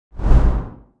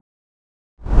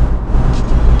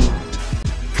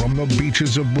From the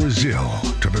beaches of Brazil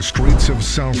to the streets of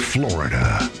South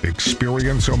Florida,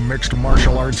 experience a mixed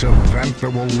martial arts event that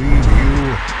will leave you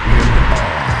in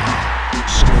awe.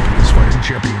 Scorpius Fighting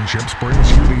Championships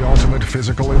brings you the ultimate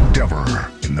physical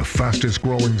endeavor in the fastest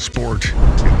growing sport in the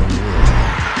world.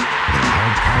 The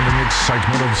heart-pounding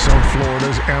excitement of South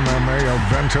Florida's MMA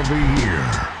event of the year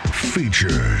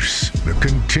features the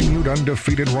continued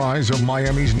undefeated rise of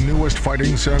Miami's newest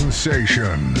fighting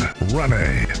sensation,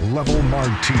 Rene Level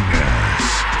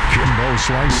Martinez. Kimbo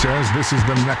Slice says this is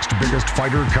the next biggest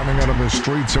fighter coming out of the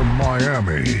streets of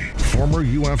Miami. Former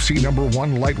UFC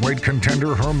 #1 lightweight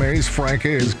contender Hermes Franca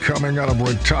is coming out of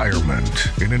retirement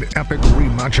in an epic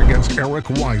rematch against Eric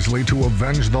Wisely to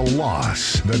avenge the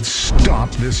loss that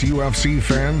stopped this UFC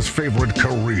fan's favorite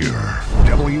career.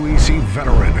 WEC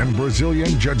veteran and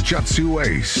Brazilian Jiu-Jitsu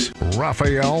ace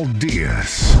Rafael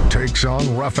Diaz takes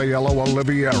on Rafaelo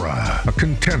Oliveira, a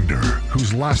contender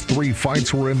whose last 3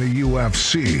 fights were in the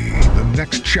UFC. The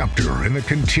next chapter in the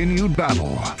continued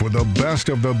battle for the best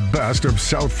of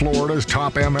South Florida's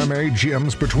top MMA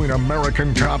gyms between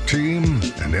American Top Team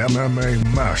and MMA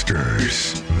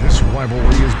Masters. This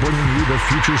rivalry is bringing you the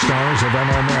future stars of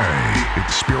MMA.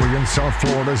 Experience South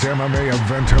Florida's MMA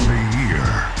event of the year.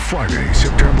 Friday,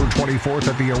 September 24th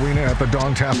at the arena at the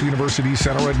Don Taft University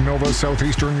Center at Nova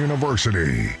Southeastern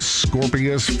University.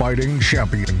 Scorpius Fighting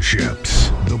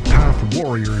Championships. The path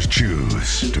warriors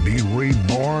choose to be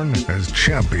reborn as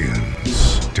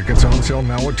champions. Tickets on sale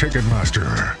now at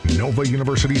Ticketmaster, Nova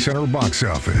University Center box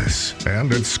office,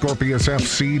 and at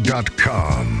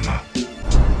ScorpiusFC.com.